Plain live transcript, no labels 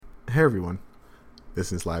Hey everyone,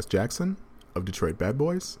 this is Laz Jackson of Detroit Bad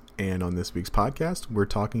Boys, and on this week's podcast, we're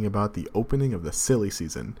talking about the opening of the silly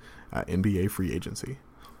season at NBA free agency.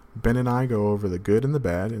 Ben and I go over the good and the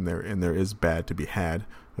bad, and there is bad to be had,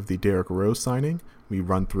 of the Derrick Rose signing. We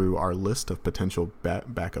run through our list of potential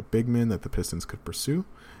backup big men that the Pistons could pursue,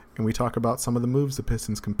 and we talk about some of the moves the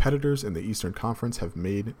Pistons competitors in the Eastern Conference have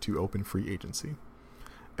made to open free agency.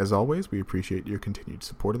 As always, we appreciate your continued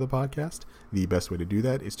support of the podcast. The best way to do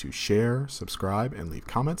that is to share, subscribe, and leave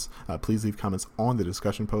comments. Please leave comments on the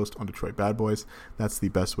discussion post on Detroit Bad Boys. That's the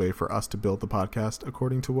best way for us to build the podcast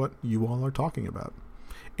according to what you all are talking about.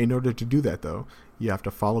 In order to do that, though, you have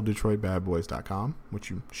to follow DetroitBadBoys.com, which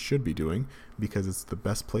you should be doing, because it's the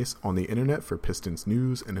best place on the internet for Pistons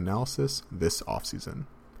news and analysis this offseason.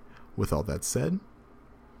 With all that said,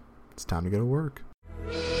 it's time to go to work.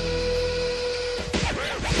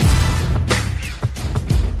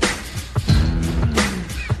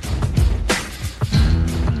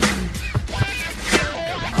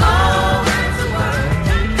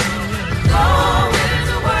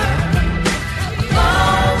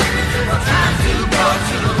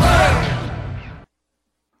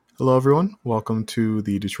 Hello, everyone. Welcome to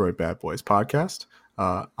the Detroit Bad Boys podcast.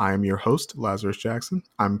 I am your host, Lazarus Jackson.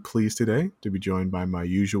 I'm pleased today to be joined by my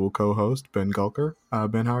usual co-host, Ben Gulker.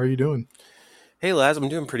 Ben, how are you doing? Hey, Laz, I'm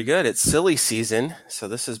doing pretty good. It's silly season, so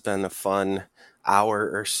this has been a fun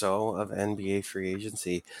hour or so of NBA free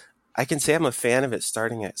agency. I can say I'm a fan of it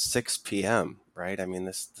starting at 6 p.m., right? I mean,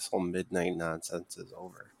 this whole midnight nonsense is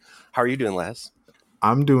over. How are you doing, Laz?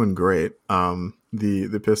 I'm doing great.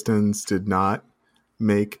 The Pistons did not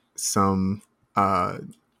make some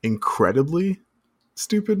incredibly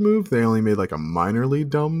stupid move. They only made like a minorly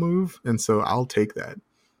dumb move, and so I'll take that.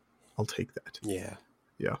 Yeah.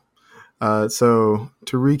 So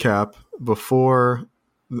to recap, before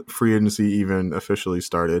free agency even officially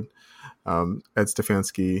started, Ed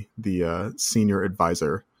Stefanski, the senior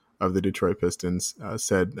advisor of the Detroit Pistons,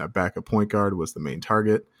 said that backup point guard was the main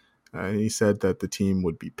target. He said that the team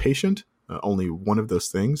would be patient. Only one of those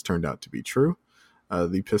things turned out to be true.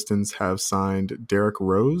 The Pistons have signed Derrick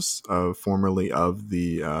Rose, formerly of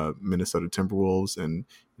the Minnesota Timberwolves and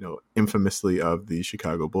infamously of the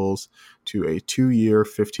Chicago Bulls, to a 2-year,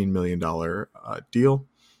 $15 million deal.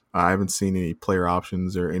 I haven't seen any player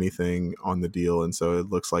options or anything on the deal, and so it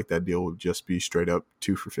looks like that deal would just be straight up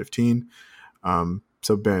 2 for 15.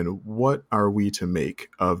 So Ben, what are we to make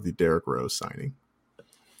of the Derrick Rose signing?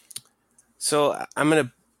 So I'm going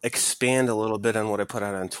to expand a little bit on what I put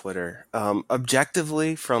out on Twitter.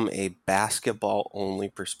 Objectively, from a basketball-only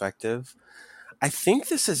perspective, I think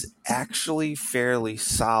this is actually fairly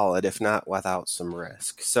solid, if not without some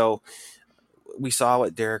risk. So we saw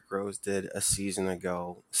what Derrick Rose did a season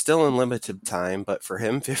ago, still in limited time, but for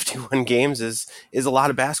him, 51 games is a lot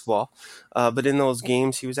of basketball. But in those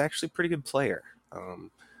games, he was actually a pretty good player.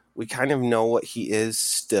 We kind of know what he is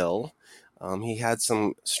still. He had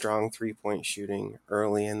some strong three-point shooting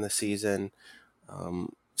early in the season,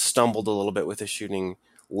 stumbled a little bit with his shooting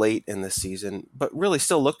late in the season, but really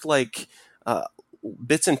still looked like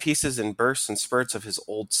bits and pieces and bursts and spurts of his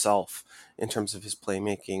old self in terms of his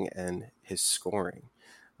playmaking and his scoring.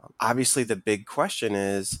 Obviously, the big question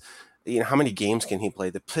is, how many games can he play?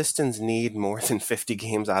 The Pistons need more than 50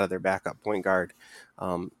 games out of their backup point guard.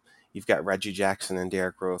 You've got Reggie Jackson and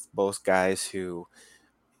Derrick Rose, both guys who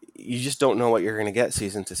you just don't know what you're going to get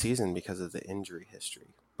season to season because of the injury history.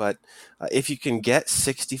 But if you can get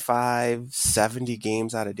 65, 70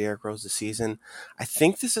 games out of Derrick Rose this season, I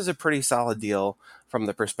think this is a pretty solid deal from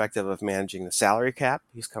the perspective of managing the salary cap.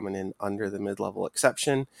 He's coming in under the mid-level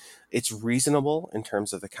exception. It's reasonable in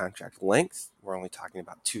terms of the contract length. We're only talking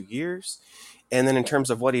about 2 years. And then in terms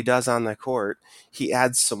of what he does on the court, he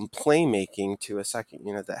adds some playmaking to a second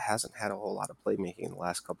unit that hasn't had a whole lot of playmaking in the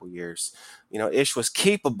last couple of years. Ish was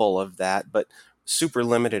capable of that, but super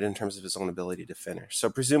limited in terms of his own ability to finish. So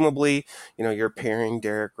presumably, you're pairing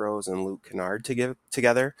Derrick Rose and Luke Kennard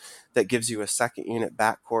together. That gives you a second unit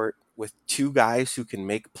backcourt with two guys who can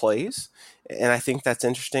make plays. And I think that's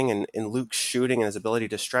interesting. And Luke's shooting and his ability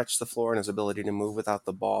to stretch the floor and his ability to move without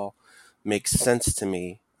the ball makes sense to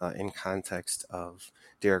me in context of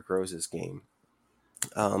Derrick Rose's game.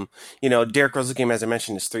 Derrick Rose's game, as I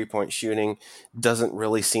mentioned, his three-point shooting doesn't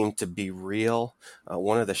really seem to be real.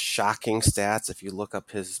 One of the shocking stats, if you look up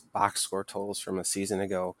his box score totals from a season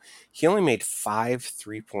ago, he only made 5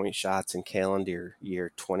 three-point shots in calendar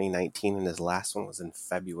year 2019, and his last one was in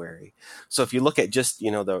February. So if you look at just,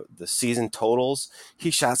 the season totals, he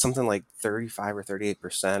shot something like 35 or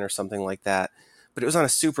 38% or something like that. But it was on a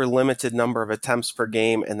super limited number of attempts per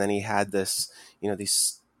game, and then he had this,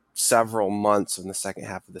 these several months in the second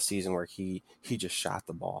half of the season where he just shot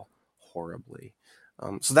the ball horribly.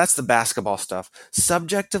 So that's the basketball stuff.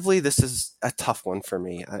 Subjectively, this is a tough one for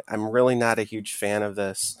me. I'm really not a huge fan of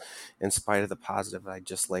this, in spite of the positive I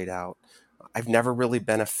just laid out. I've never really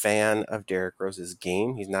been a fan of Derrick Rose's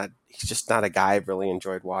game. He's just not a guy I've really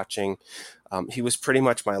enjoyed watching. He was pretty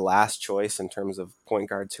much my last choice in terms of point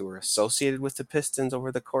guards who were associated with the Pistons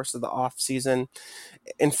over the course of the offseason.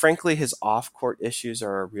 And frankly, his off-court issues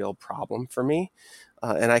are a real problem for me.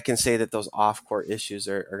 And I can say that those off-court issues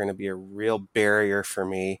are going to be a real barrier for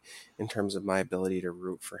me in terms of my ability to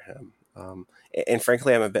root for him. And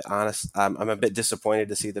frankly, I'm a bit honest. I'm a bit disappointed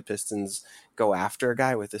to see the Pistons go after a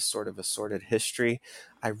guy with this sort of a sordid history.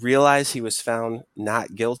 I realize he was found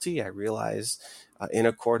not guilty. I realize in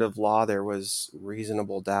a court of law there was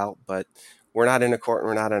reasonable doubt, but we're not in a court and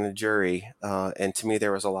we're not on a jury. And to me,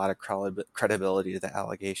 there was a lot of credibility to the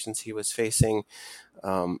allegations he was facing.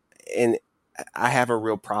 And I have a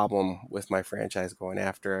real problem with my franchise going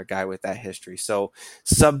after a guy with that history. So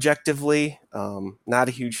subjectively, not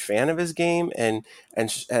a huge fan of his game, and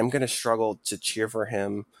I'm going to struggle to cheer for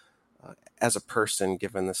him as a person,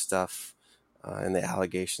 given the stuff and the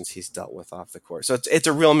allegations he's dealt with off the court. So it's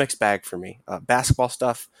a real mixed bag for me. Basketball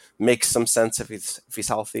stuff makes some sense if he's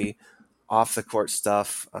healthy. Off the court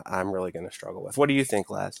stuff, I'm really going to struggle with. What do you think,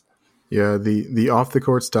 Laz? Yeah, the off the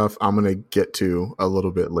court stuff I'm going to get to a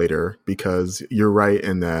little bit later, because you're right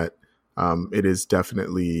in that it is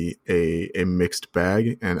definitely a mixed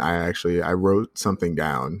bag. And I wrote something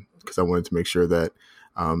down because I wanted to make sure that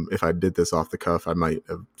if I did this off the cuff, I might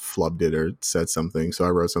have flubbed it or said something. So I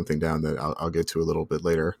wrote something down that I'll get to a little bit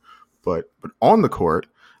later. But on the court,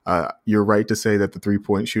 you're right to say that the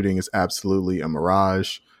 3-point shooting is absolutely a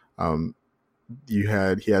mirage. He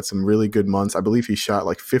had some really good months. I believe he shot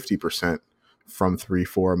like 50% from 3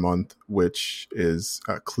 for a month, which is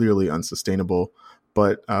clearly unsustainable.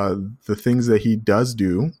 But the things that he does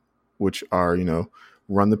do, which are,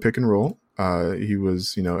 run the pick and roll. He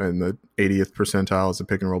was, in the 80th percentile as a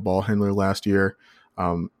pick and roll ball handler last year.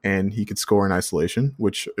 And he could score in isolation,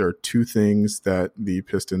 which are two things that the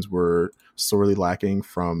Pistons were sorely lacking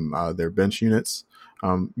from their bench units.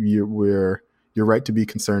 You're right to be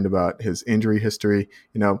concerned about his injury history.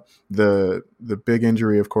 The big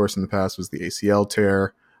injury, of course, in the past was the ACL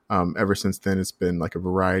tear. Ever since then, it's been like a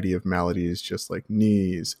variety of maladies, just like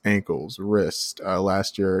knees, ankles, wrist.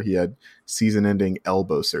 Last year, he had season-ending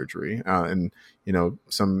elbow surgery, and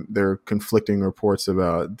there are conflicting reports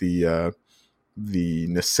about the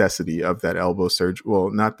necessity of that elbow surgery. Well,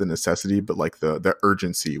 not the necessity, but like the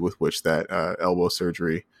urgency with which that elbow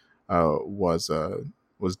surgery was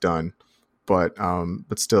done. But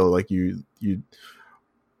still, like you,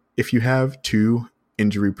 if you have two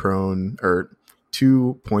injury-prone or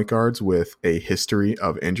 2 point guards with a history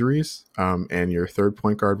of injuries, and your third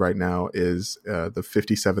point guard right now is the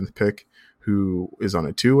 57th pick, who is on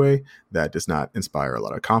a 2-way, that does not inspire a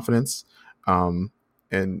lot of confidence. And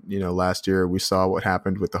last year we saw what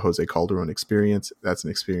happened with the Jose Calderon experience. That's an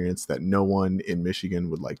experience that no one in Michigan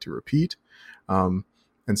would like to repeat.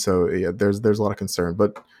 And so there's a lot of concern.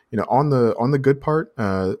 But on the good part,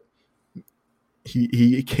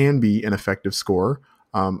 he can be an effective scorer.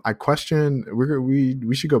 I question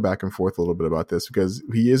we should go back and forth a little bit about this, because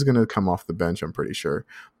he is going to come off the bench, I'm pretty sure.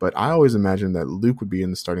 But I always imagined that Luke would be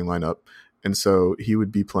in the starting lineup, and so he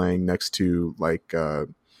would be playing next to like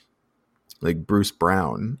Bruce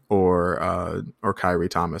Brown or Kyrie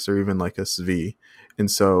Thomas, or even like a Svi. And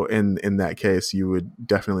so in that case, you would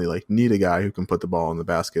definitely like need a guy who can put the ball in the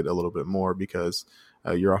basket a little bit more, because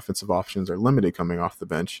your offensive options are limited coming off the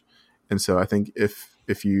bench. And so I think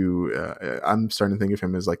if you, I'm starting to think of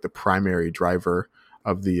him as like the primary driver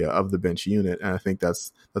of the bench unit, and I think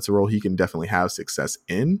that's a role he can definitely have success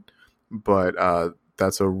in. But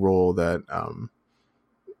that's a role that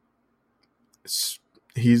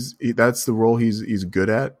that's the role he's good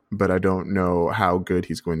at. But I don't know how good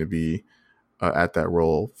he's going to be at that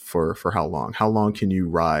role for how long. How long can you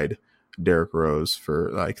ride Derrick Rose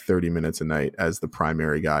for like 30 minutes a night as the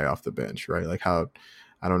primary guy off the bench, right? Like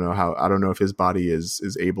I don't know if his body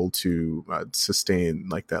is able to sustain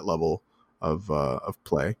like that level of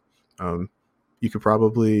play. You could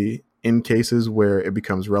probably, in cases where it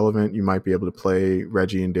becomes relevant, you might be able to play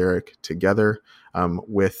Reggie and Derrick together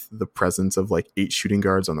with the presence of like 8 shooting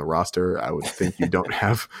guards on the roster. I would think you don't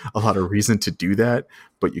have a lot of reason to do that,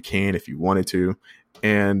 but you can if you wanted to.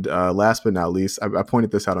 And last but not least, I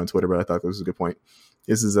pointed this out on Twitter, but I thought this was a good point.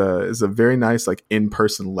 This is a very nice like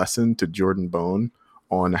in-person lesson to Jordan Bone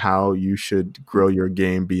on how you should grow your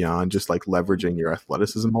game beyond just like leveraging your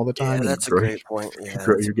athleticism all the Yeah, time and that's a great point. Yeah,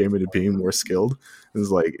 grow your game into being more skilled. It's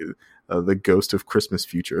like the ghost of Christmas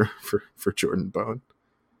future for Jordan Bone.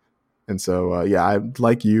 And so, yeah,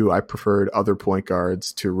 like you, I preferred other point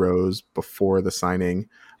guards to Rose before the signing.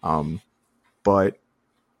 But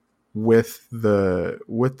with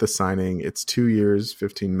the signing, it's 2 years,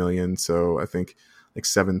 15 million. So I think like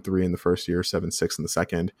 7.3 in the first year, 7.6 in the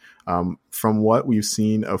second. From what we've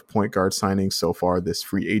seen of point guard signings so far this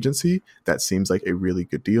free agency, that seems like a really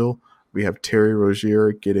good deal. We have Terry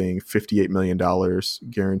Rozier getting $58 million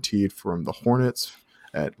guaranteed from the Hornets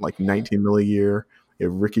at like 19 million a year. We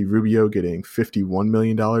have Ricky Rubio getting $51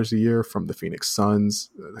 million a year from the Phoenix Suns,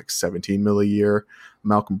 like 17 million a year.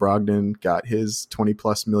 Malcolm Brogdon got his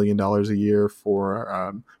 $20+ million a year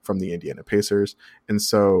from the Indiana Pacers. And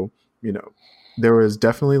so, there was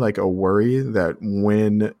definitely like a worry that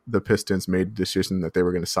when the Pistons made the decision that they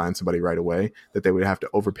were going to sign somebody right away, that they would have to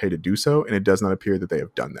overpay to do so. And it does not appear that they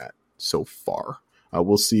have done that so far.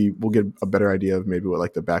 We'll see. We'll get a better idea of maybe what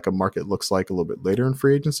like the backup market looks like a little bit later in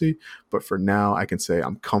free agency. But for now, I can say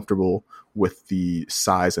I'm comfortable with the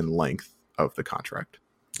size and length of the contract.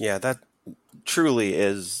 Yeah, that truly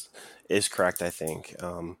is correct, I think.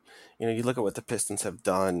 You look at what the Pistons have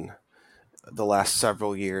done the last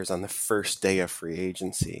several years on the first day of free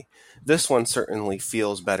agency. This one certainly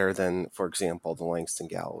feels better than, for example, the Langston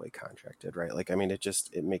Galloway contract did, right? Like, I mean,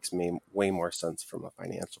 it makes me way more sense from a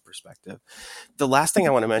financial perspective. The last thing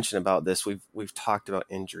I want to mention about this, we've talked about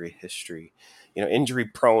injury history. Injury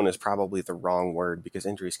prone is probably the wrong word because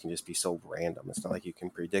injuries can just be so random. It's not like you can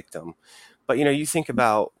predict them. But, you think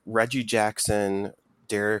about Reggie Jackson,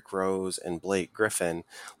 Derrick Rose, and Blake Griffin.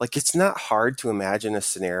 Like, it's not hard to imagine a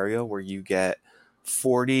scenario where you get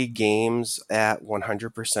 40 games at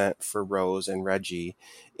 100% for Rose and Reggie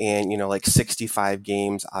and, like 65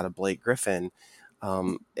 games out of Blake Griffin.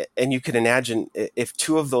 And you can imagine if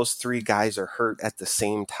two of those three guys are hurt at the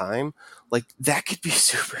same time, like that could be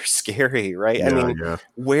super scary, right? Yeah, I mean,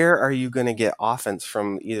 where are you going to get offense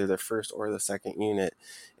from either the first or the second unit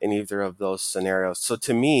in either of those scenarios? So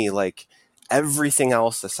to me, like, everything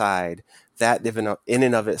else aside, that in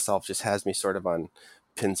and of itself just has me sort of on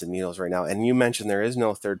pins and needles right now. And you mentioned there is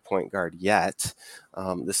no third point guard yet.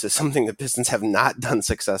 This is something the Pistons have not done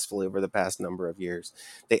successfully over the past number of years.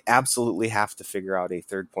 They absolutely have to figure out a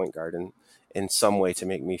third point guard in some way to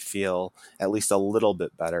make me feel at least a little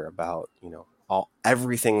bit better about,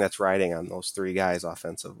 everything that's riding on those three guys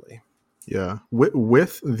offensively. Yeah.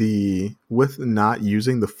 With not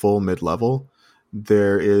using the full mid-level,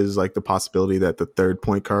 there is like the possibility that the third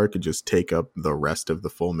point guard could just take up the rest of the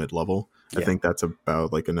full mid-level. Yeah. I think that's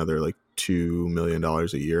about like another like $2 million a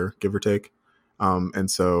year, give or take.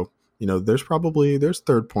 And so, there's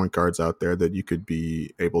third point guards out there that you could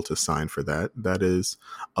be able to sign for that. That is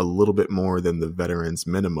a little bit more than the veterans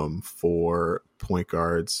minimum for point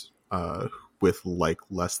guards with like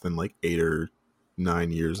less than like 8 or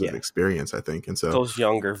 9 years of experience, I think. And so those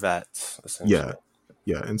younger vets, essentially.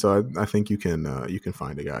 Yeah, and so I think you can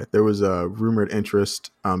find a guy. There was a rumored interest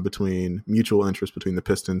mutual interest between the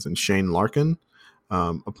Pistons and Shane Larkin,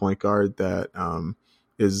 a point guard that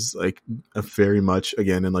is like a very much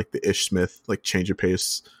again in like the Ish Smith like change of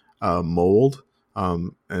pace mold,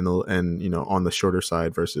 and on the shorter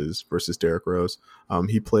side versus Derrick Rose.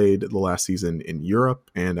 He played the last season in Europe,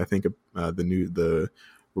 and I think the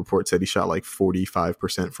report said he shot like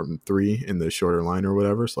 45% from three in the shorter line or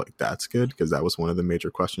whatever. So like that's good because that was one of the major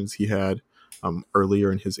questions he had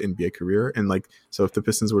earlier in his NBA career. And like, so if the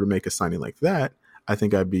Pistons were to make a signing like that, I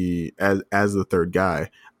think I'd be as the third guy,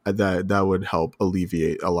 that would help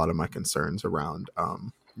alleviate a lot of my concerns around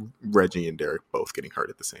Reggie and Derrick both getting hurt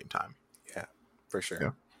at the same time. Yeah, for sure.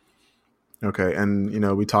 Yeah. Okay. And,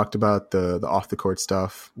 we talked about the off the court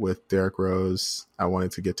stuff with Derrick Rose. I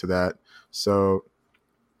wanted to get to that. So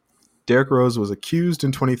Derrick Rose was accused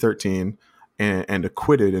in 2013 and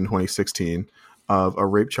acquitted in 2016 of a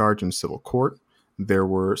rape charge in civil court. There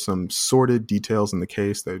were some sordid details in the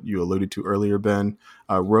case that you alluded to earlier, Ben.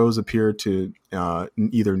 Rose appeared to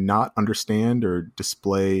either not understand or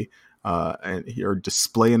display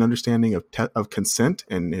an understanding of consent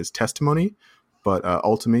in his testimony, but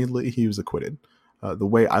ultimately he was acquitted. The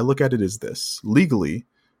way I look at it is this: legally,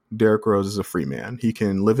 Derrick Rose is a free man. He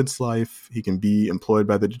can live his life. He can be employed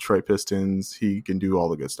by the Detroit Pistons. He can do all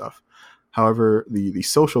the good stuff. However, the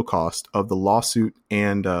social cost of the lawsuit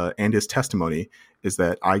and his testimony is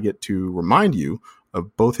that I get to remind you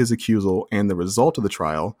of both his accusal and the result of the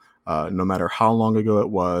trial, no matter how long ago it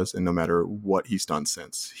was and no matter what he's done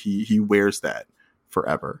since. He wears that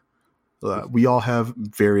forever. We all have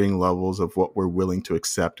varying levels of what we're willing to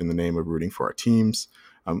accept in the name of rooting for our teams.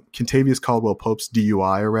 Kentavious Caldwell-Pope's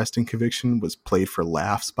DUI arrest and conviction was played for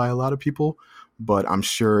laughs by a lot of people, but I'm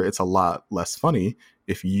sure it's a lot less funny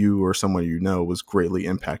if you or someone you know was greatly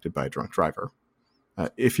impacted by a drunk driver.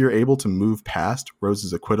 If you're able to move past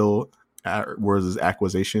Rose's acquittal, Rose's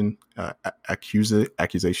accusation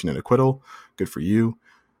and acquittal, good for you.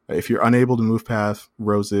 If you're unable to move past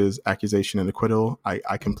Rose's accusation and acquittal,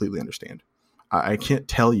 I completely understand. I can't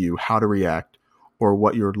tell you how to react or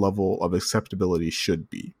what your level of acceptability should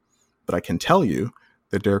be. But I can tell you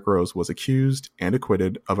that Derrick Rose was accused and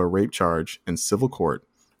acquitted of a rape charge in civil court,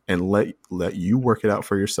 and let you work it out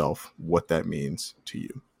for yourself what that means to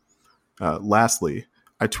you. Lastly,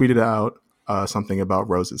 I tweeted out something about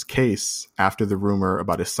Rose's case after the rumor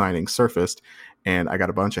about his signing surfaced, and I got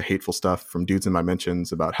a bunch of hateful stuff from dudes in my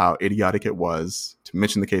mentions about how idiotic it was to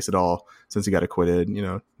mention the case at all since he got acquitted.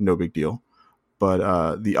 No big deal.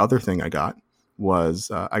 But the other thing I got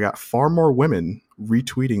was I got far more women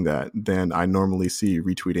retweeting that than I normally see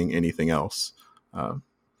retweeting anything else.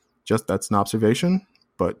 Just that's an observation,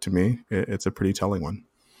 but to me, it's a pretty telling one.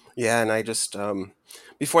 Yeah, and I just,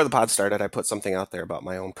 before the pod started, I put something out there about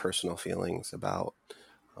my own personal feelings about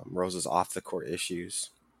Rose's off-the-court issues.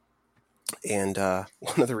 And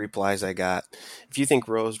one of the replies I got, if you think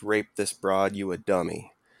Rose raped this broad, you a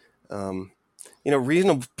dummy.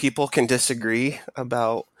 Reasonable people can disagree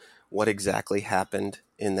about what exactly happened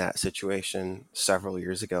in that situation several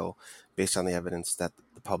years ago based on the evidence that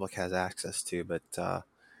the public has access to. But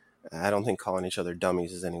I don't think calling each other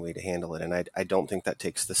dummies is any way to handle it. And I don't think that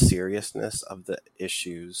takes the seriousness of the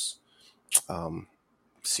issues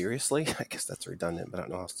seriously. I guess that's redundant, but I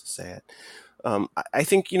don't know how else to say it. I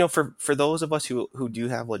think, for those of us who do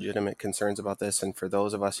have legitimate concerns about this, and for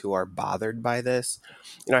those of us who are bothered by this,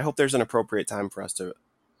 I hope there's an appropriate time for us to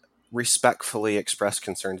respectfully express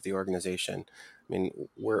concern to the organization. I mean,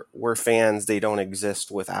 we're fans. They don't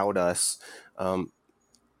exist without us.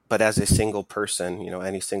 But as a single person,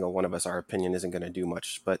 any single one of us, our opinion isn't going to do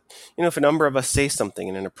much. But, if a number of us say something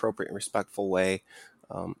in an appropriate and respectful way,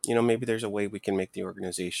 maybe there's a way we can make the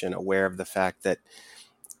organization aware of the fact that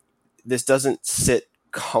this doesn't sit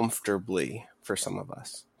comfortably for some of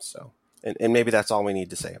us. So, and maybe that's all we need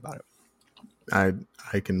to say about it.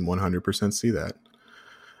 I can 100% see that.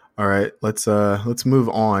 All right, let's move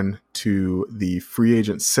on to the free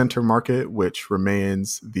agent center market, which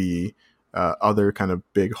remains the other kind of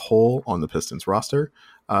big hole on the Pistons roster.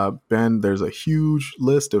 Ben, there's a huge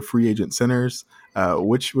list of free agent centers.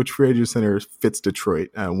 Which free agent center fits Detroit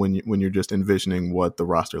when you're just envisioning what the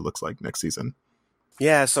roster looks like next season?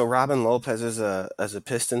 Yeah, so Robin Lopez is a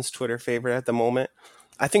Pistons Twitter favorite at the moment.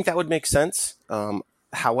 I think that would make sense.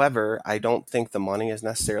 However, I don't think the money is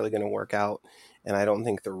necessarily going to work out, and I don't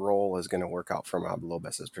think the role is going to work out from Rob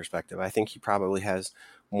Lopez's perspective. I think he probably has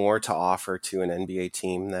more to offer to an NBA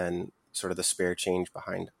team than sort of the spare change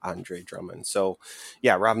behind Andre Drummond. So,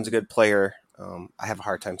 yeah, Robin's a good player. I have a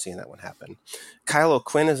hard time seeing that one happen. Kyle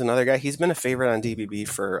O'Quinn is another guy. He's been a favorite on DBB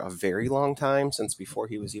for a very long time, since before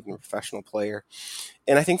he was even a professional player.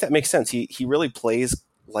 And I think that makes sense. He really plays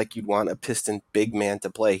like you'd want a Piston big man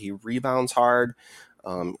to play. He rebounds hard.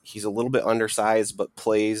 He's a little bit undersized, but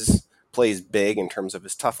plays big in terms of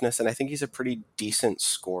his toughness. And I think he's a pretty decent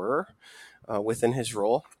scorer within his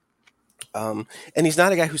role. And he's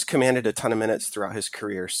not a guy who's commanded a ton of minutes throughout his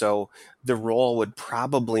career, so the role would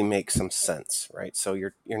probably make some sense, right? So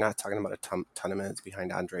you're not talking about a ton of minutes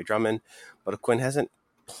behind Andre Drummond, but O'Quinn hasn't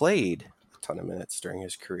played a ton of minutes during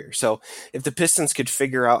his career. So if the Pistons could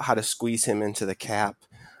figure out how to squeeze him into the cap,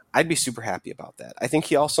 I'd be super happy about that. I think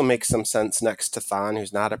he also makes some sense next to Thon,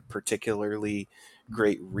 who's not a particularly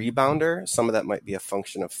great rebounder. Some of that might be a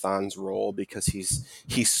function of Thon's role because he's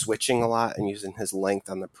switching a lot and using his length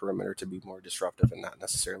on the perimeter to be more disruptive and not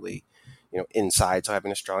necessarily, inside. So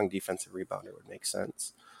having a strong defensive rebounder would make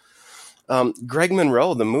sense. Greg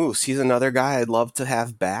Monroe, the Moose, he's another guy I'd love to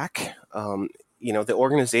have back. The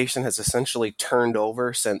organization has essentially turned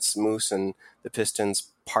over since Moose and the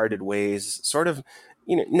Pistons parted ways, sort of,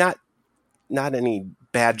 not any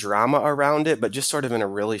bad drama around it, but just sort of in a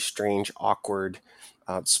really strange, awkward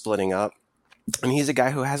splitting up. And he's a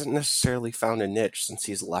guy who hasn't necessarily found a niche since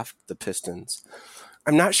he's left the Pistons.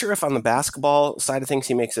 I'm not sure if on the basketball side of things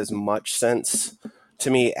he makes as much sense to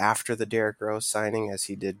me after the Derrick Rose signing as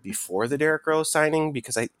he did before the Derrick Rose signing,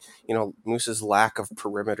 because Moose's lack of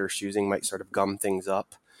perimeter shooting might sort of gum things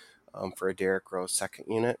up for a Derrick Rose second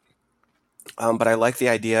unit. But I like the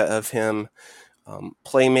idea of him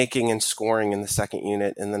playmaking and scoring in the second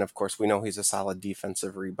unit. And then, of course, we know he's a solid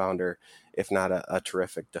defensive rebounder, if not a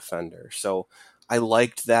terrific defender. So I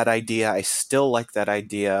liked that idea. I still like that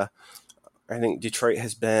idea. I think Detroit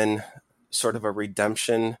has been sort of a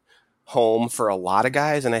redemption home for a lot of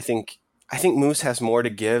guys. And I think Moose has more to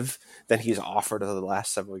give than he's offered over the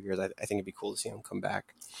last several years. I think it'd be cool to see him come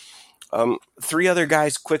back. Three other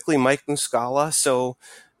guys quickly, Mike Muscala. So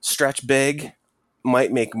stretch big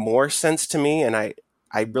might make more sense to me. And I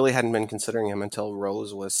really hadn't been considering him until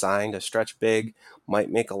Rose was signed. A stretch big might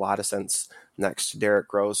make a lot of sense next to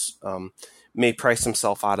Derrick Rose. May price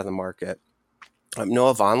himself out of the market.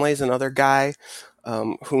 Noah Vonleh is another guy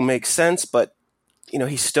who makes sense, but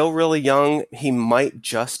he's still really young. He might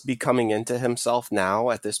just be coming into himself now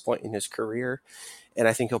at this point in his career. And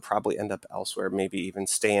I think he'll probably end up elsewhere, maybe even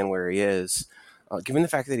staying where he is, given the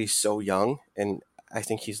fact that he's so young. And I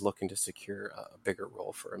think he's looking to secure a bigger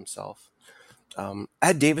role for himself.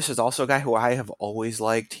 Ed Davis is also a guy who I have always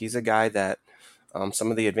liked. He's a guy that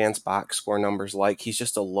some of the advanced box score numbers like. He's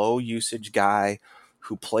just a low usage guy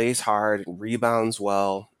who plays hard, rebounds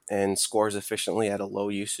well, and scores efficiently at a low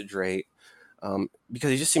usage rate.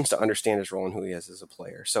 Because he just seems to understand his role and who he is as a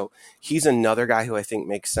player. So he's another guy who I think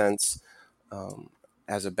makes sense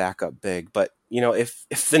as a backup big. But,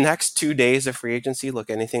 if the next 2 days of free agency look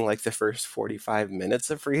anything like the first 45 minutes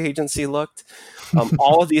of free agency looked,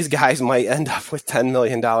 all of these guys might end up with $10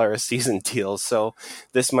 million a season deals. So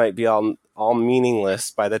this might be all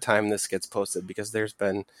meaningless by the time this gets posted, because there's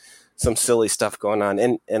been some silly stuff going on.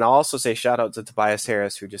 And I'll also say shout out to Tobias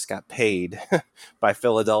Harris, who just got paid by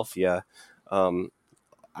Philadelphia.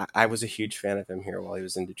 I was a huge fan of him here while he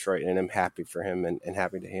was in Detroit, and I'm happy for him and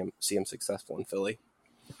happy to see him successful in Philly.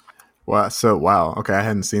 Wow! Wow. Okay, I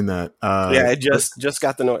hadn't seen that. Yeah, I just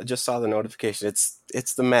got just saw the notification.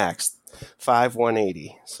 It's the max,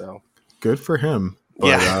 5,180. So good for him. But,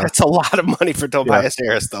 yeah, that's a lot of money for Tobias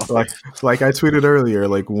Harris, though. Like I tweeted earlier,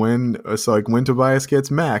 when Tobias gets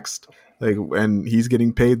maxed, and he's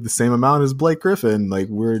getting paid the same amount as Blake Griffin,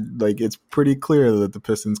 it's pretty clear that the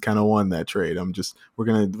Pistons kind of won that trade. We're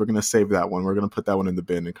gonna save that one. We're gonna put that one in the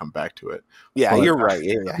bin and come back to it. Yeah, you're right.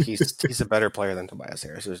 Yeah, he's a better player than Tobias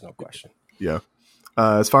Harris. There's no question. Yeah.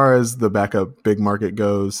 As far as the backup big market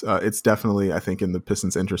goes, it's definitely, I think, in the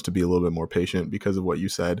Pistons' interest to be a little bit more patient because of what you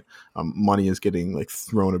said. Money is getting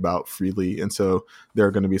thrown about freely, and so there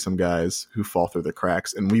are going to be some guys who fall through the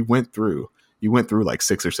cracks. And you went through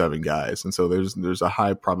 6 or 7 guys, and so there's a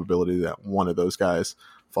high probability that one of those guys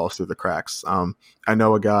falls through the cracks. I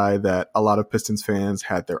know a guy that a lot of Pistons fans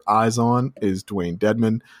had their eyes on is Dwayne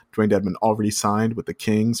Dedmon. Dwayne Dedmon already signed with the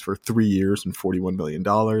Kings for 3 years and $41 million,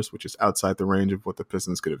 which is outside the range of what the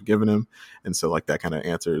Pistons could have given him. And so that kind of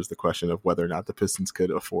answers the question of whether or not the Pistons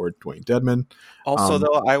could afford Dwayne Dedmon. Also,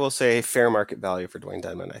 though, I will say fair market value for Dwayne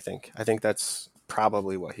Dedmon, I think that's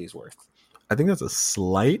probably what he's worth. I think that's a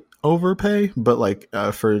slight overpay, but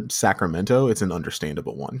for Sacramento, it's an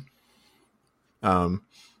understandable one.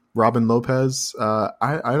 Robin Lopez,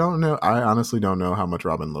 I don't know. I honestly don't know how much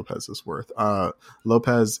Robin Lopez is worth.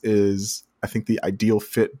 Lopez is, I think, the ideal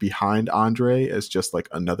fit behind Andre as just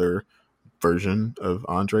another version of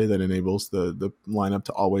Andre that enables the lineup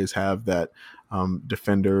to always have that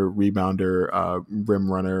defender, rebounder,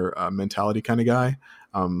 rim runner mentality kind of guy.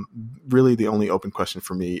 Really, the only open question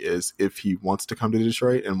for me is if he wants to come to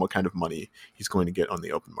Detroit and what kind of money he's going to get on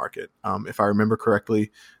the open market. If I remember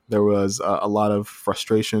correctly, there was a lot of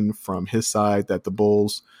frustration from his side that the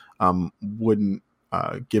Bulls wouldn't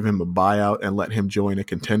give him a buyout and let him join a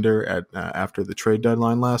contender after the trade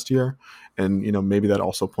deadline last year. And, maybe that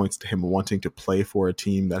also points to him wanting to play for a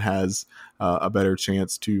team that has a better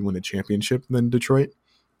chance to win a championship than Detroit.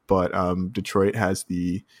 But Detroit has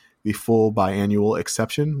the full biannual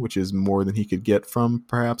exception, which is more than he could get from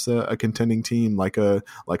perhaps a contending team like a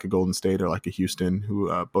Golden State or like a Houston, who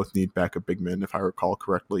both need backup big men, if I recall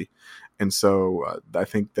correctly. And so I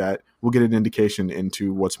think that we'll get an indication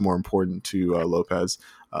into what's more important to Lopez,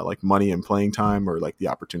 like money and playing time, or the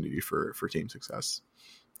opportunity for team success.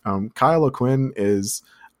 Kyle O'Quinn is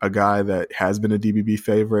a guy that has been a DBB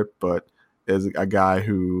favorite, but is a guy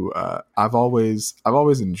who I've always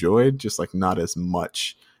enjoyed, just not as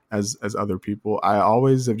much as other people. I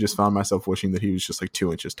always have just found myself wishing that he was just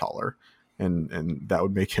 2 inches taller, and that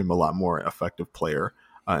would make him a lot more effective player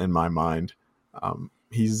in my mind. I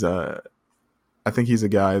think he's a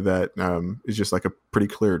guy that is just a pretty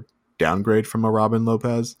clear downgrade from a Robin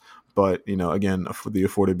Lopez, but again, the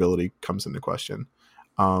affordability comes into question.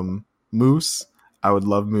 Moose, I would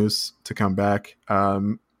love Moose to come back,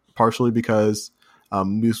 partially because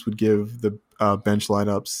Moose would give the bench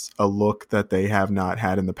lineups a look that they have not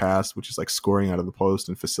had in the past, which is like scoring out of the post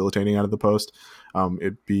and facilitating out of the post.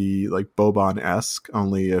 It'd be like Boban-esque,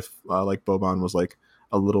 only if like Boban was like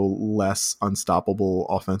a little less unstoppable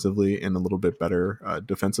offensively and a little bit better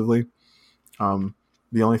defensively.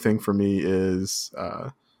 The only thing for me is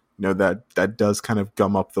that does kind of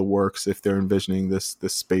gum up the works if they're envisioning this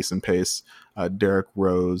space and pace Derrick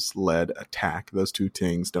Rose led attack. Those two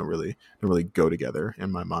things don't really go together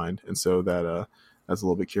in my mind, and so that's a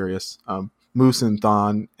little bit curious. Moose and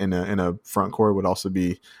Thon in a front court would also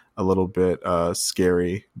be a little bit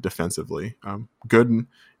scary defensively. Good.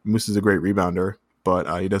 Moose is a great rebounder,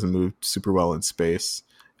 but he doesn't move super well in space,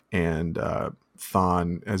 and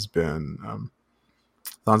Thon has been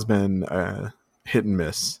hit and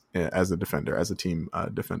miss as a defender, as a team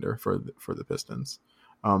defender for the Pistons.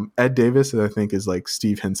 Ed Davis, I think, is like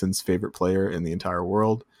Steve Henson's favorite player in the entire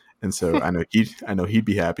world, and so I know he'd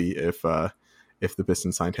be happy if the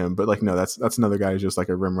Pistons signed him. But like, no, that's another guy who's just like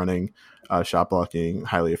a rim running, shot blocking,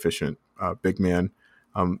 highly efficient big man.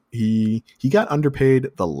 He got underpaid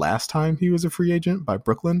the last time he was a free agent by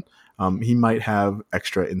Brooklyn. He might have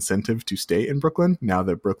extra incentive to stay in Brooklyn now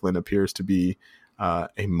that Brooklyn appears to be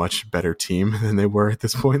a much better team than they were at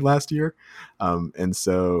this point last year. And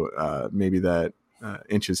so maybe that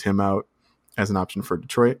inches him out as an option for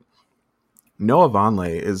Detroit. Noah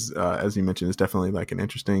Vonleh is, as you mentioned, is definitely like an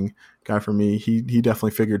interesting guy for me. He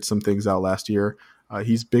definitely figured some things out last year.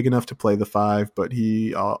 He's big enough to play the 5, but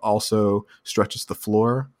he also stretches the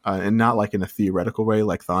floor, and not like in a theoretical way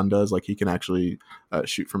like Thon does. Like he can actually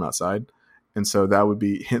shoot from outside. And so that would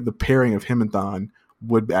be the pairing of him and Thon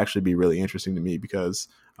would actually be really interesting to me because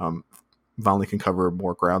Vonleh can cover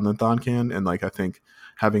more ground than Thon can. And like, I think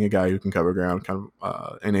having a guy who can cover ground kind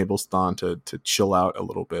of enables Thon to chill out a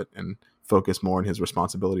little bit and focus more on his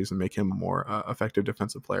responsibilities and make him a more effective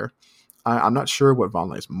defensive player. I'm not sure what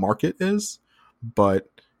Vonleh's market is, but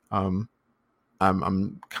I'm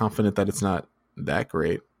confident that it's not that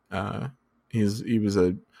great. He was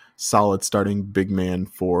a solid starting big man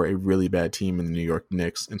for a really bad team in the New York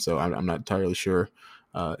Knicks, and so I'm not entirely sure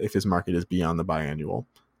if his market is beyond the biannual.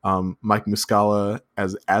 Mike Muscala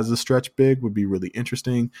as a stretch big would be really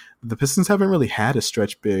interesting. The Pistons haven't really had a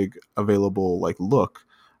stretch big available like look.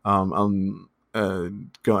 Unless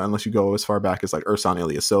you go as far back as like Ersan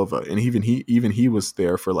Ilyasova, and even he was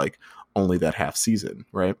there for like only that half season,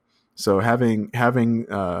 right? So having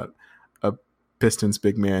a Pistons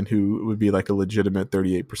big man who would be like a legitimate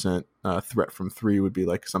 38% threat from 3 would be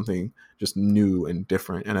like something just new and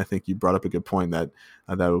different. And I think you brought up a good point that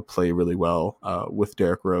that would play really well with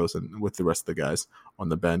Derrick Rose and with the rest of the guys on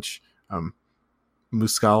the bench.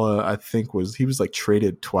 Muscala, I think was like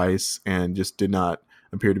traded twice and just did not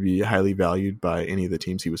appear to be highly valued by any of the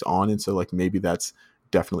teams he was on. And so like maybe that's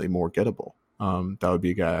definitely more gettable. That would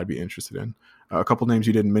be a guy I'd be interested in. A couple names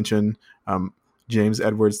you didn't mention. James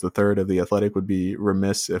Edwards III of The Athletic would be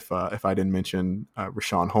remiss if I didn't mention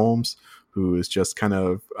Richaun Holmes, who is just kind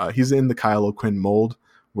of he's in the Kyle O'Quinn mold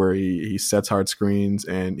where he sets hard screens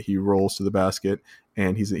and he rolls to the basket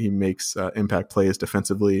and he makes impact plays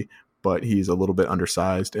defensively, but he's a little bit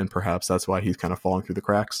undersized and perhaps that's why he's kind of falling through the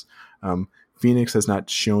cracks. Phoenix has not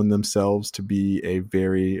shown themselves to be a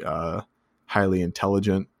very highly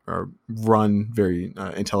intelligent or run very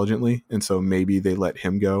intelligently, and so maybe they let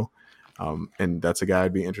him go. And that's a guy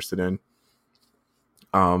I'd be interested in.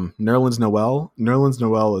 Nerlens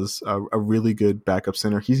Noel is a really good backup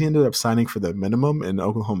center. He ended up signing for the minimum in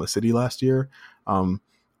Oklahoma City last year. I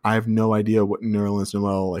have no idea what Nerlens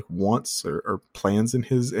Noel like wants or plans in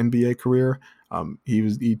his NBA career.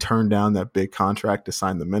 He turned down that big contract to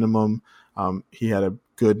sign the minimum. He had a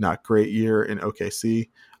good, not great year in OKC.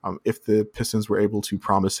 If the Pistons were able to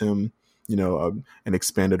promise him an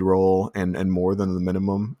expanded role and more than the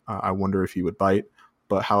minimum, I wonder if he would bite.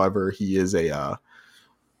 But however, he is a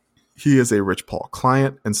Rich Paul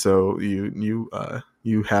client, and so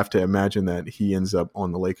you have to imagine that he ends up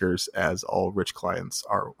on the Lakers as all rich clients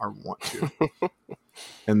are want to.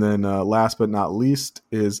 And then last but not least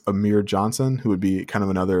is Amir Johnson, who would be kind of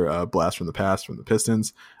another blast from the past from the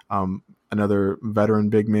Pistons, another veteran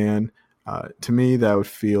big man. To me, that would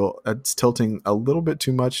feel it's tilting a little bit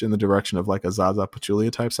too much in the direction of like a Zaza Pachulia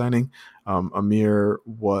type signing. Amir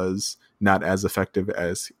was not as effective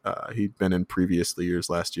as he'd been in previous years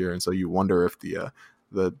last year, and so you wonder if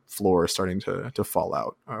the floor is starting to fall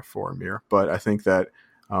out for Amir. But I think that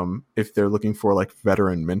if they're looking for like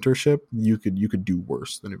veteran mentorship, you could do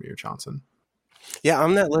worse than Amir Johnson. Yeah,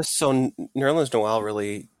 on that list, so Nerlens Noel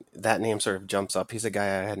really, that name sort of jumps up. He's a guy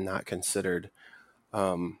I had not considered.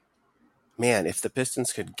 Man, if the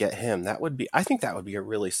Pistons could get him, I think that would be a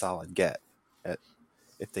really solid get. at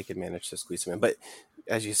if they could manage to squeeze him in. But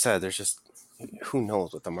as you said, there's just who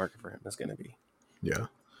knows what the market for him is going to be. Yeah.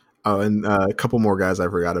 Oh, and a couple more guys I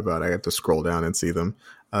forgot about. I have to scroll down and see them.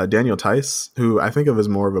 Daniel Tice, who I think of as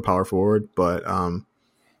more of a power forward, but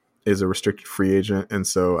is a restricted free agent, and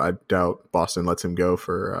so I doubt Boston lets him go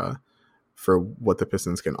for what the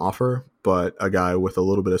Pistons can offer. But a guy with a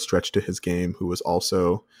little bit of stretch to his game, who was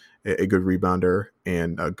also a good rebounder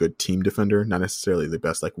and a good team defender, not necessarily the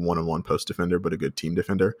best like one-on-one post defender, but a good team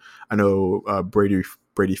defender. I know Brady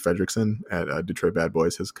Fredrickson at Detroit Bad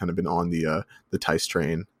Boys has kind of been on the Tice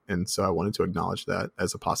train, and so I wanted to acknowledge that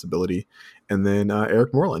as a possibility. And then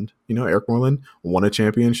Eric Moreland. Eric Moreland won a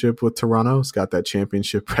championship with Toronto. He's got that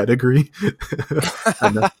championship pedigree.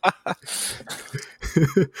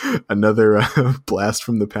 Another blast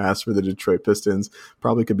from the past for the Detroit Pistons.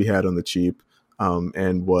 Probably could be had on the cheap,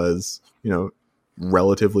 and was,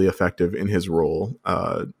 relatively effective in his role,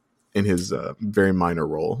 in his very minor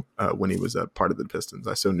role when he was a part of the Pistons.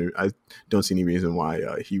 I don't see any reason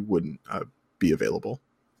why he wouldn't be available.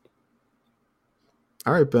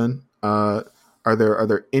 All right, Ben. Are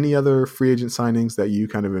there any other free agent signings that you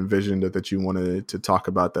kind of envisioned that you wanted to talk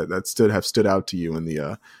about that have stood out to you in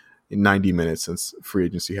the in 90 minutes since free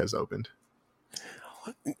agency has opened?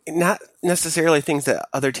 Not necessarily things that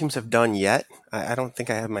other teams have done yet. I don't think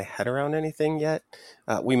I have my head around anything yet.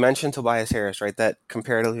 We mentioned Tobias Harris, right? That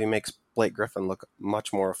comparatively makes Blake Griffin look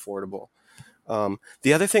much more affordable.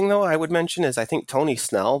 The other thing, though, I would mention is I think Tony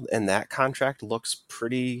Snell and that contract looks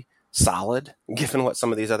pretty solid, given what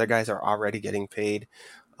some of these other guys are already getting paid.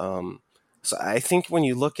 So I think when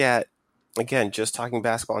you look at, again, just talking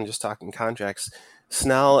basketball and just talking contracts,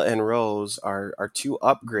 Snell and Rose are two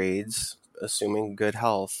upgrades, assuming good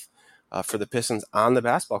health, for the Pistons on the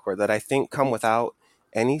basketball court that I think come without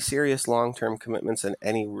any serious long-term commitments and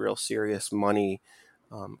any real serious money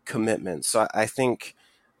commitments. So I think,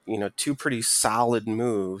 two pretty solid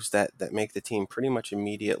moves that make the team pretty much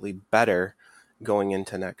immediately better going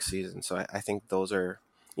into next season. So I think those are,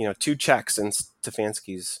 two checks in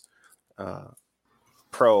Stefanski's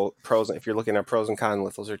pros. If you're looking at pros and cons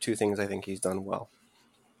with, those are two things I think he's done well.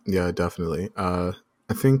 Yeah, definitely. I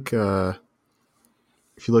think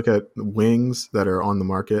if you look at wings that are on the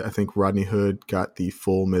market, I think Rodney Hood got the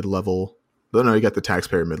full mid-level. No, he got the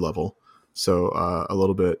taxpayer mid-level. So a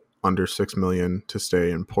little bit under $6 million to stay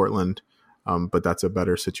in Portland. But that's a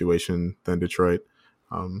better situation than Detroit.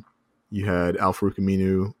 You had Al-Farouq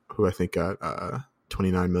Aminu, who I think got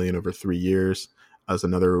 $29 million over 3 years as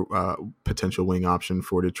another potential wing option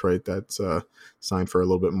for Detroit that's signed for a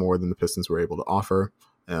little bit more than the Pistons were able to offer.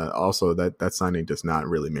 Also, that signing does not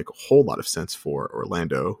really make a whole lot of sense for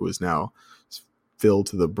Orlando, who is now filled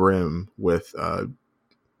to the brim with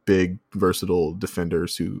big, versatile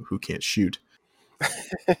defenders who can't shoot.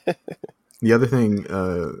 The other thing,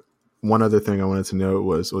 one other thing I wanted to note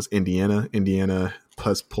was Indiana. Indiana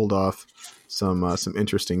has pulled off some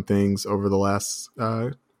interesting things over the last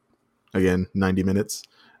 90 minutes.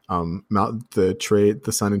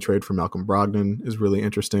 The sign and trade for Malcolm Brogdon is really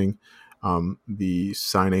interesting. The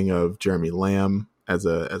signing of Jeremy Lamb as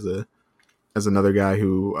another guy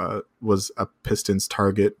who was a Pistons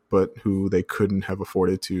target, but who they couldn't have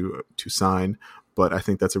afforded to sign. But I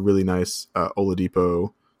think that's a really nice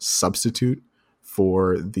Oladipo substitute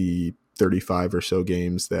for the 35 or so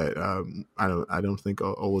games that I don't think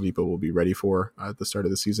Oladipo will be ready for at the start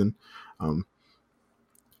of the season.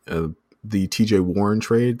 The TJ Warren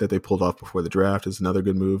trade that they pulled off before the draft is another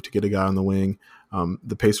good move to get a guy on the wing.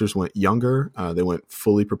 The Pacers went younger. They went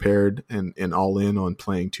fully prepared and all in on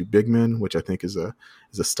playing two big men, which I think is a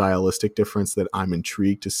stylistic difference that I'm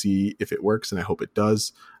intrigued to see if it works, and I hope it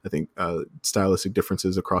does. I think stylistic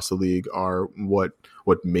differences across the league are what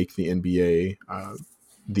make the NBA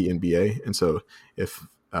the NBA. And so if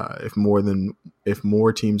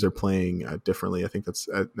more teams are playing differently, I think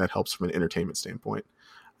that helps from an entertainment standpoint.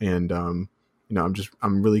 And I'm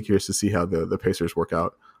really curious to see how the Pacers work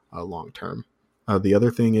out long term. The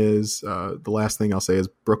other thing is the last thing I'll say is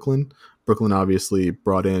Brooklyn. Brooklyn obviously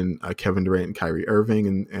brought in Kevin Durant and Kyrie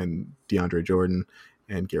Irving and DeAndre Jordan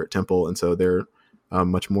and Garrett Temple, and so they're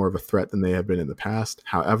much more of a threat than they have been in the past.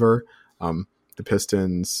 However, the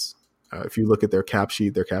Pistons, if you look at their cap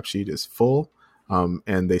sheet is full,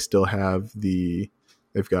 and they still have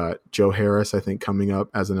they've got Joe Harris, I think, coming up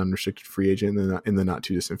as an unrestricted free agent in the not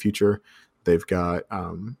too distant future. They've got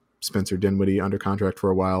Spencer Dinwiddie under contract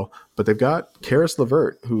for a while, but they've got Karis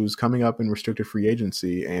LeVert, who's coming up in restricted free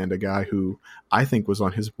agency, and a guy who I think was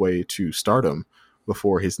on his way to stardom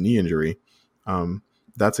before his knee injury.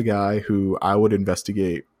 That's a guy who I would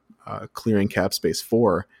investigate clearing cap space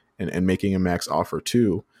for and making a max offer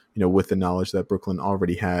to, with the knowledge that Brooklyn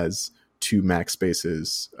already has 2 max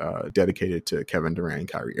spaces dedicated to Kevin Durant and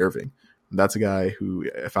Kyrie Irving. That's a guy who,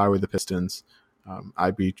 if I were the Pistons,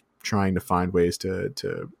 I'd be trying to find ways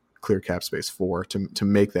to clear cap space for to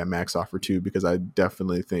make that max offer too, because I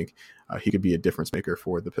definitely think he could be a difference maker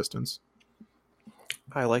for the Pistons.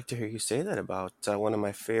 I like to hear you say that about one of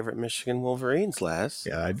my favorite Michigan Wolverines, Laz.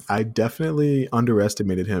 Yeah, I definitely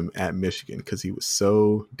underestimated him at Michigan because he was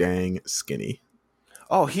so dang skinny.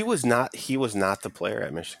 Oh, he was not the player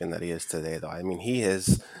at Michigan that he is today, though. I mean, he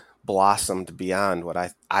has blossomed beyond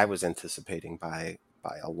what I was anticipating by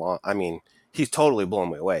a long. I mean, he's totally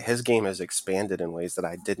blown me away. His game has expanded in ways that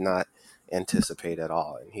I did not anticipate at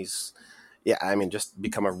all, and he's just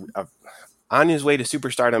become a on his way to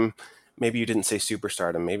superstardom. Maybe you didn't say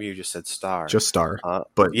superstardom. Maybe you just said star. Just star.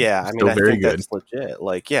 But yeah, I mean, I very think good. That's legit.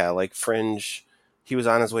 Like fringe. He was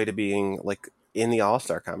on his way to being in the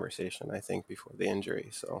All-Star conversation, I think, before the injury.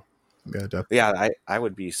 So yeah, definitely. Yeah, I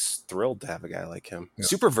would be thrilled to have a guy like him. Yeah.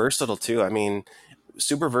 Super versatile too. I mean,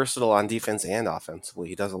 super versatile on defense and offensively.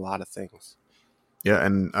 He does a lot of things. Yeah,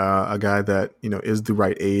 and a guy that is the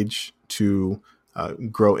right age to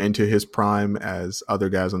grow into his prime as other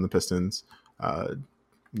guys on the Pistons,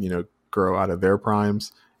 grow out of their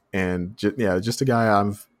primes, and just a guy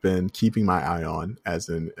I've been keeping my eye on as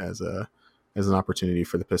an opportunity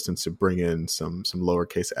for the Pistons to bring in some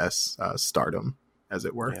lowercase s stardom, as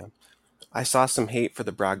it were. Yeah. I saw some hate for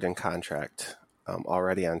the Brogdon contract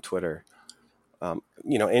already on Twitter.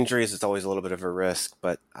 Injuries is always a little bit of a risk,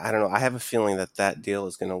 but I don't know. I have a feeling that deal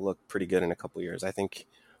is going to look pretty good in a couple of years. I think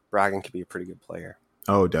Brogdon could be a pretty good player.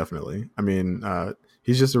 Oh, definitely. I mean,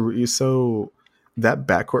 he's so that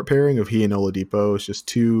backcourt pairing of he and Oladipo is just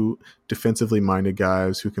 2 defensively minded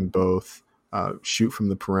guys who can both shoot from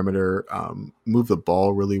the perimeter, move the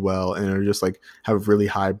ball really well, and are just have really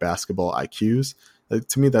high basketball IQs.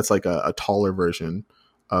 To me, that's a taller version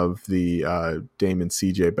of the Dame and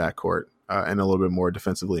CJ backcourt, and a little bit more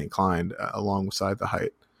defensively inclined alongside the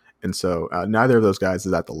height. And so neither of those guys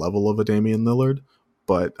is at the level of a Damian Lillard,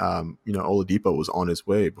 but Oladipo was on his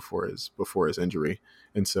way before his injury.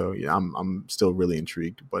 And so I'm still really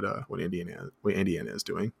intrigued what Indiana is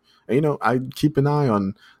doing. And, I keep an eye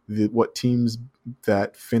on what teams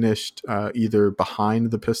that finished either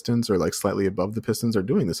behind the Pistons or slightly above the Pistons are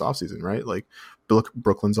doing this offseason, right?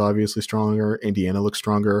 Brooklyn's obviously stronger. Indiana looks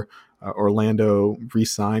stronger. Orlando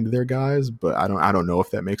re-signed their guys, but I don't know if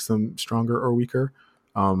that makes them stronger or weaker.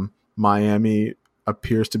 Miami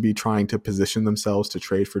appears to be trying to position themselves to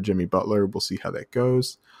trade for Jimmy Butler. We'll see how that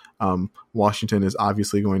goes. Washington is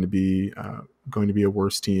obviously going to be a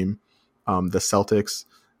worse team. The Celtics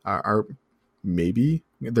are maybe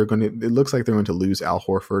it looks like they're going to lose Al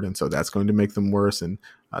Horford, and so that's going to make them worse. And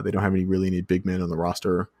they don't have any big men on the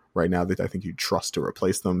roster right now that I think you trust to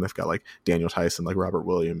replace them. They've got Daniel Tyson, Robert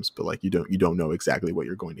Williams, but you don't know exactly what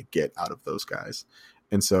you're going to get out of those guys.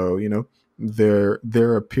 And so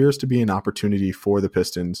there appears to be an opportunity for the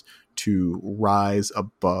Pistons to rise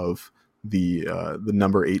above the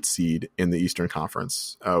number 8 seed in the Eastern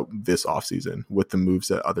Conference this offseason with the moves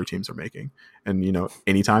that other teams are making. And,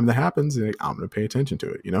 anytime that happens, I'm going to pay attention to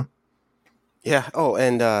it, Yeah. Oh,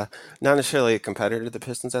 and not necessarily a competitor to the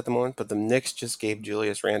Pistons at the moment, but the Knicks just gave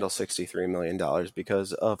Julius Randle $63 million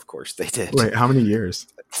because, of course, they did. Wait, how many years?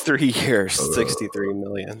 3 years, $63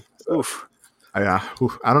 million. Oof. I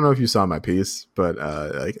don't know if you saw my piece, but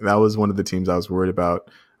that was one of the teams I was worried about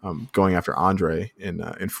going after Andre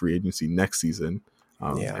in free agency next season.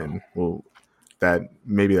 And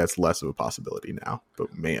that's less of a possibility now.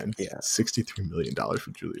 But man, $63 million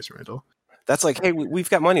for Julius Randle. That's hey, we've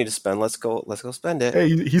got money to spend. Let's go spend it. Hey,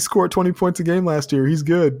 he scored 20 points a game last year. He's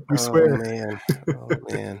good. We swear. Oh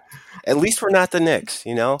man. At least we're not the Knicks.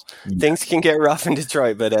 Things can get rough in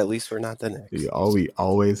Detroit, but at least we're not the Knicks. We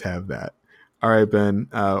always have that. All right, Ben.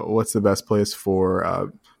 What's the best place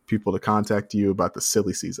for people to contact you about the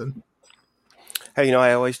silly season? Hey,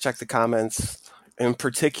 I always check the comments, in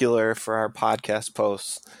particular for our podcast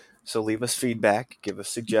posts. So leave us feedback, give us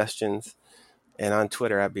suggestions, and on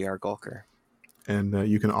Twitter at BRGulker. And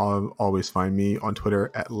you can always find me on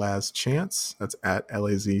Twitter at LazChance. That's at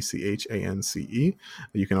LazChance.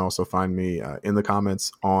 You can also find me in the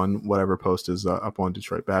comments on whatever post is up on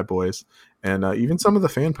Detroit Bad Boys, and even some of the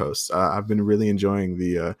fan posts. I've been really enjoying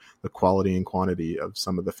the quality and quantity of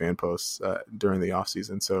some of the fan posts during the off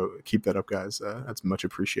season. So keep that up, guys. That's much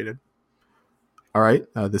appreciated. All right,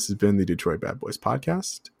 this has been the Detroit Bad Boys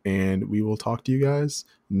podcast, and we will talk to you guys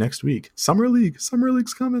next week. Summer League's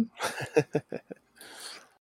coming.